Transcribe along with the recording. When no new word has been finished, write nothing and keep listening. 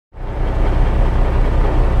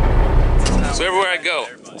So everywhere I go,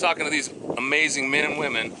 talking to these amazing men and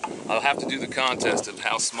women, I'll have to do the contest of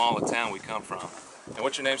how small a town we come from. And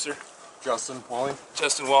what's your name, sir? Justin Walling.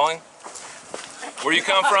 Justin Walling. Where you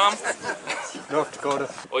come from? North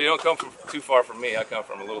Dakota. Well, you don't come from too far from me. I come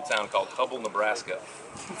from a little town called Hoge, Nebraska.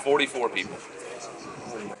 44 people.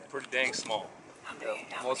 Pretty dang small. Yeah,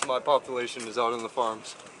 most of my population is out on the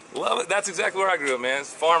farms. Love it. That's exactly where I grew up, man.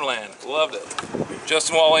 It's farmland. Loved it.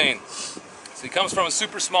 Justin Walling. So he comes from a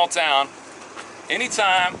super small town.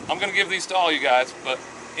 Anytime, I'm going to give these to all you guys, but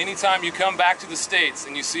anytime you come back to the States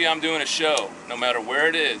and you see I'm doing a show, no matter where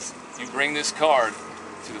it is, you bring this card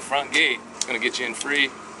to the front gate. It's going to get you in free.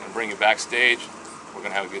 It's going to bring you backstage. We're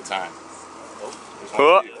going to have a good time.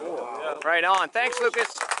 Right on. Thanks,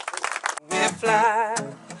 Lucas. We're fly.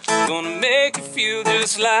 Gonna make you feel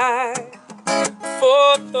just like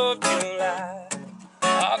 4th of July.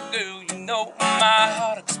 Oh, girl, you know my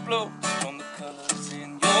heart explodes from the colors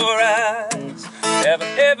in your eyes.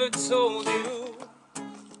 Haven't ever told you